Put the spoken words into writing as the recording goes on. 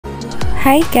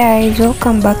Hi guys,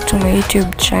 welcome back to my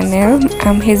YouTube channel.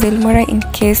 I'm Hazel Mora. In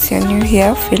case you're new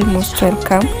here, feel most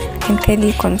welcome and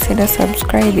kindly consider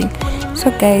subscribing.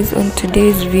 So guys, on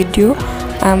today's video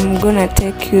I'm gonna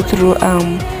take you through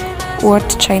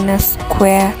what China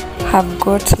Square have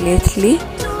got lately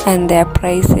and their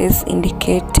prices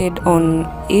indicated on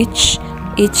each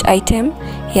item.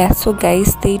 Yeah, so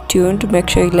guys, stay tuned. Make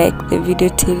sure you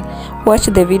watch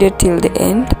the video till the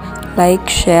end, like,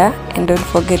 share, and don't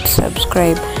forget to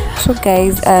subscribe. So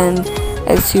guys, and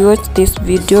as you watch this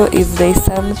video, if there's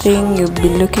something you've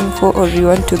been looking for or you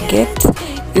want to get,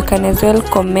 you can as well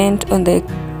comment on the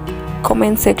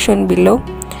comment section below,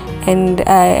 and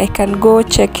I can go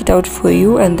check it out for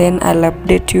you, and then I'll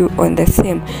update you on the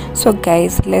same. So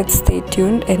guys, let's stay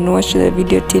tuned and watch the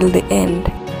video till the end.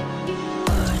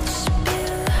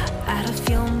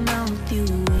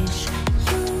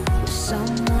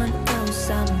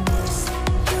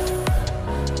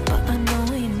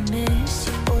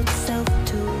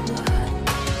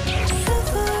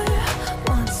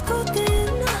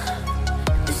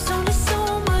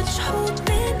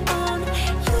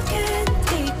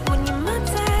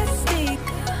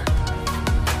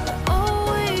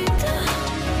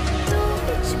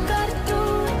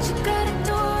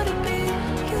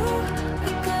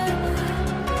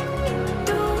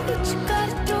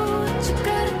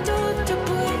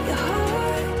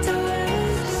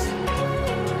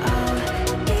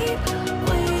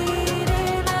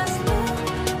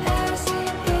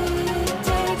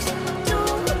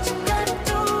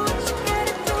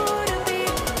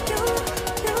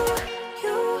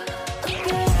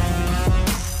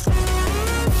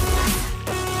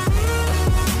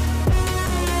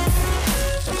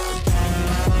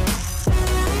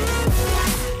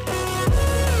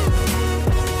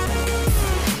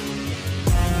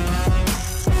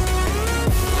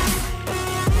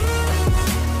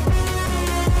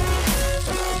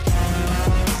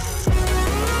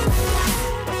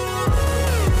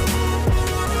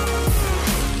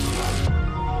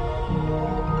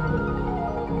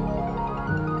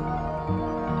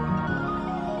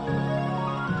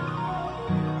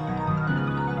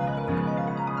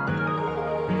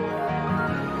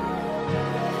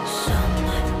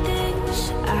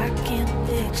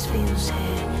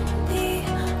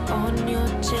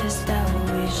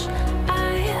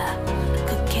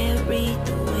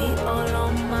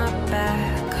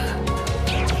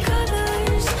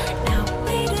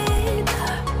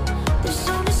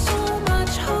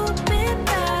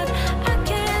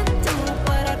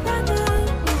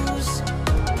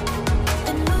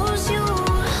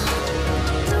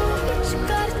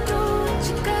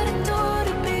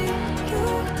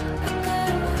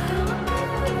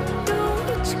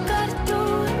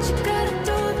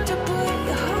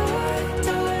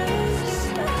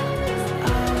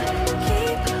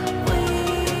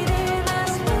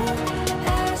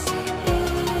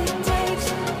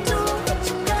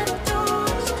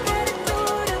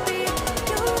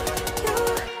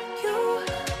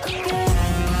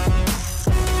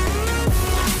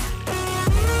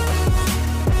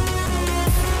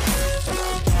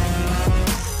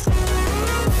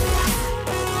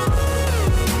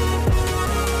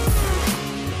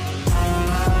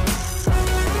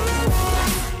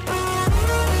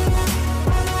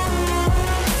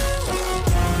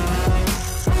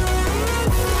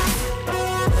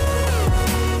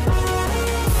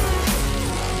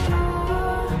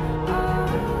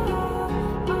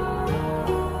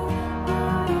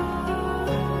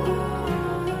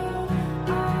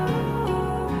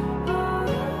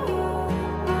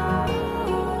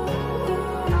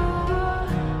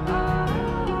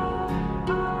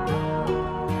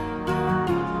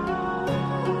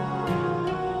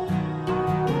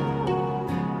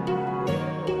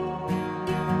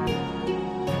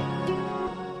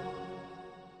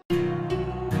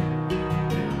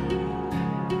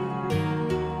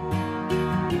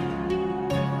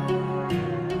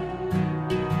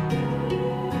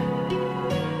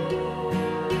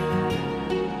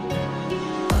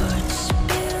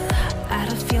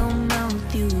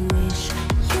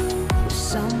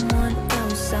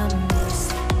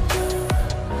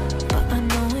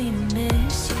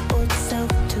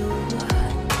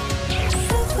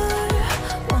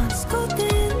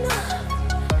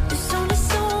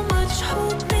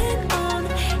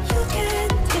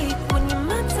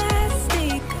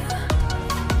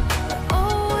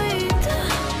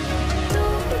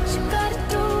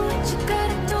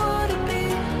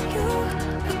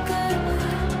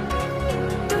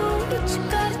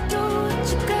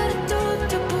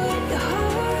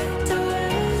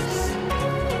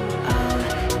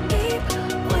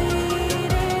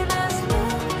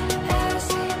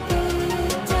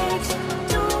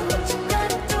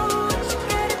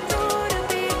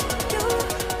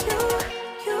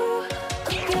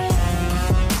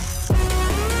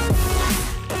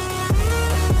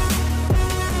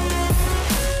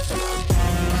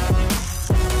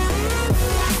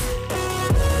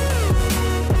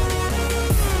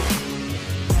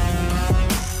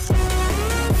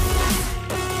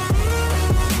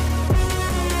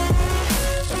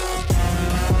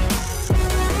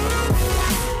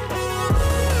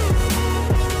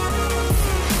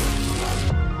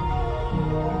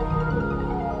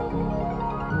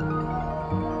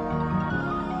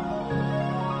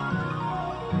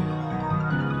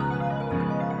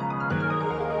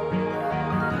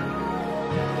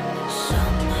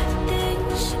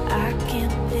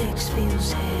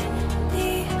 feels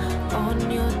heavy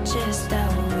on your chest. I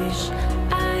wish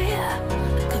I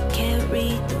could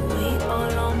carry the weight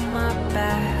all on my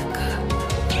back.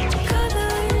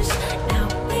 Colors now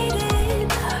faded.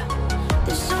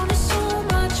 There's only so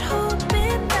much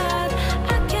hoping that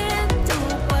I can't do,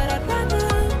 but I'd rather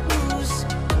lose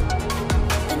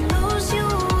than lose you.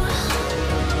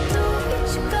 Do what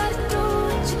you gotta do,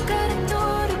 what you gotta do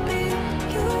to be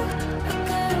you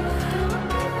again.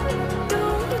 Do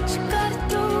what you gotta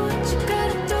do, what you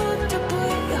gotta do to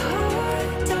put your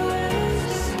heart to it.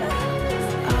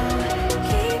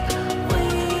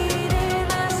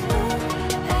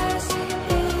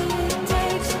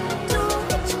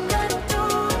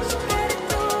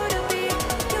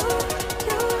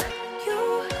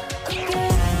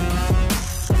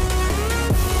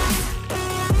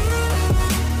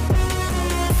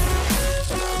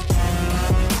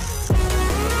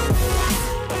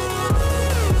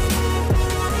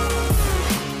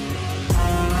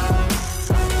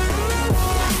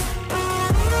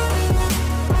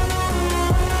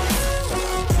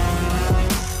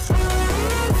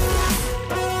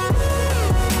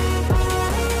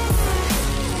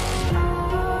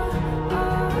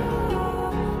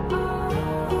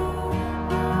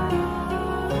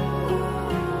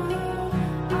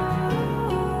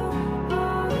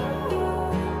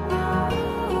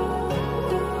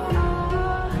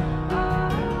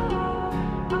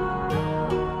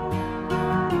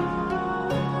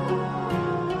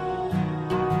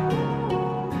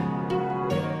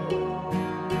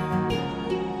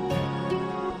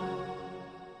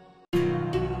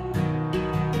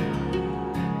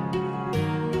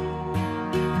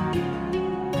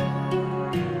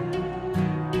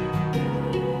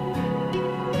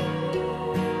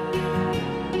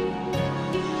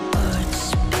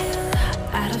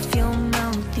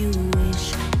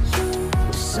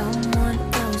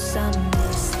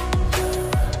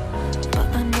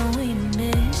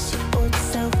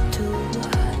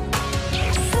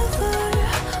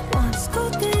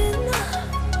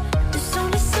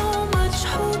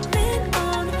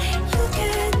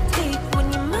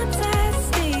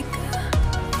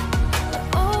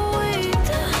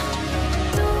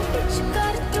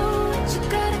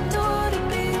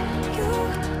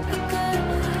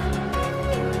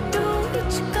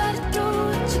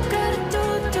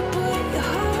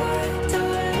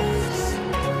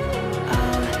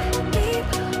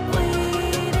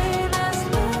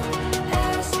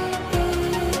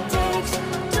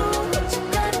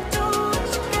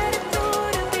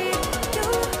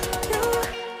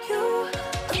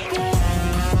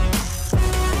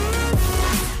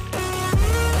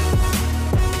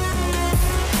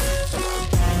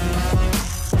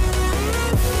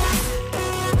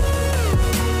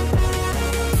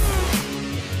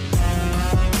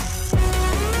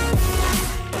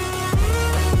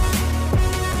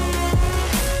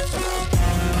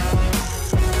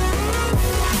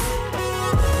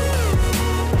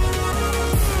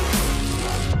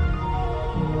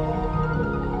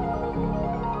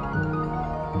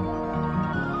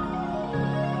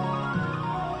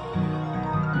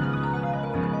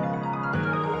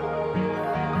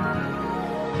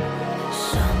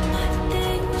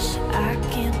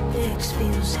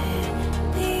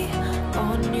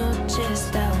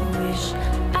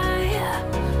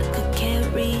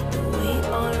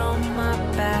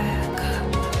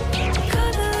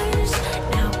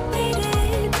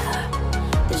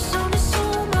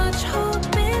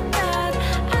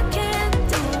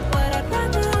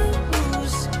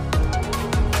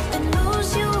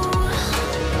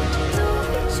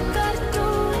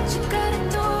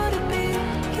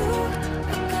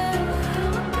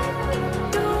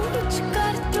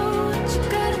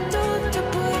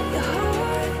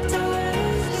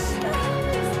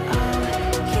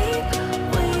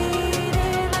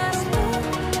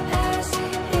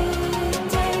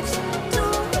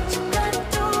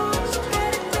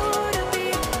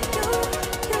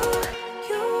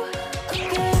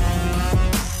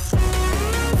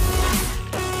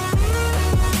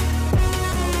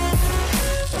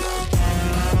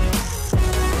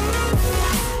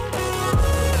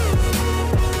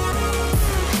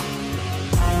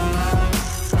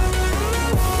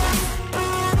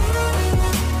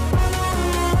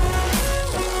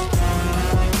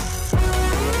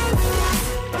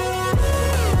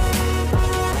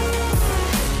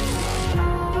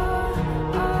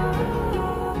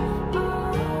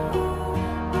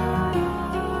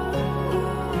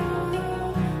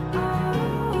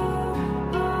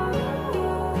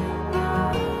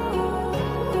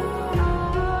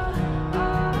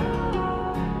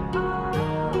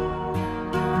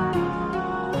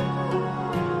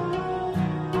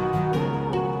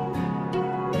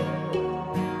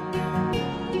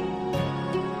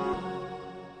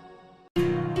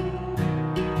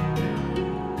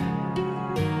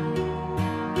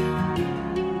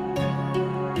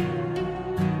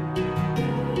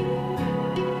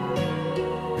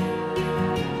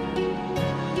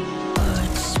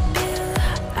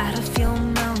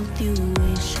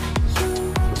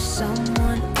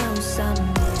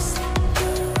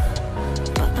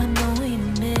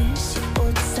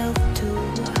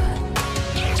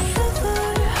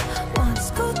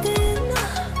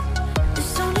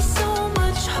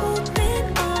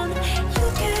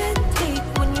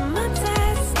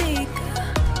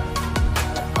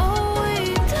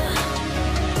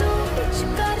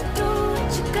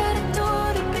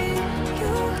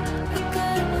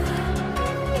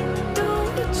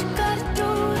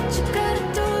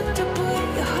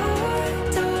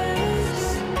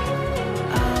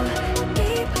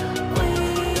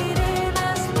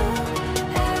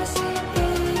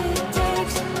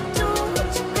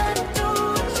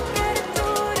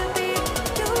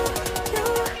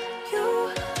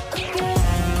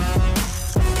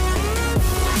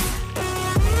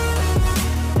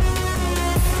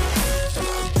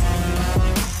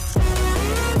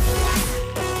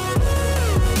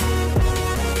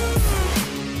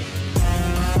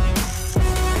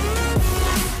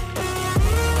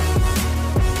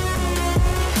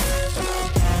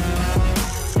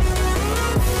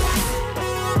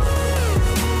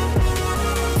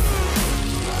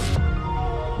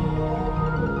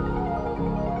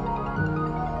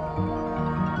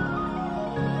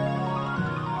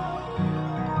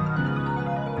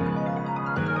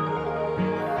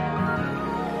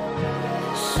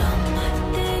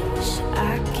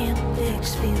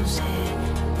 feels here.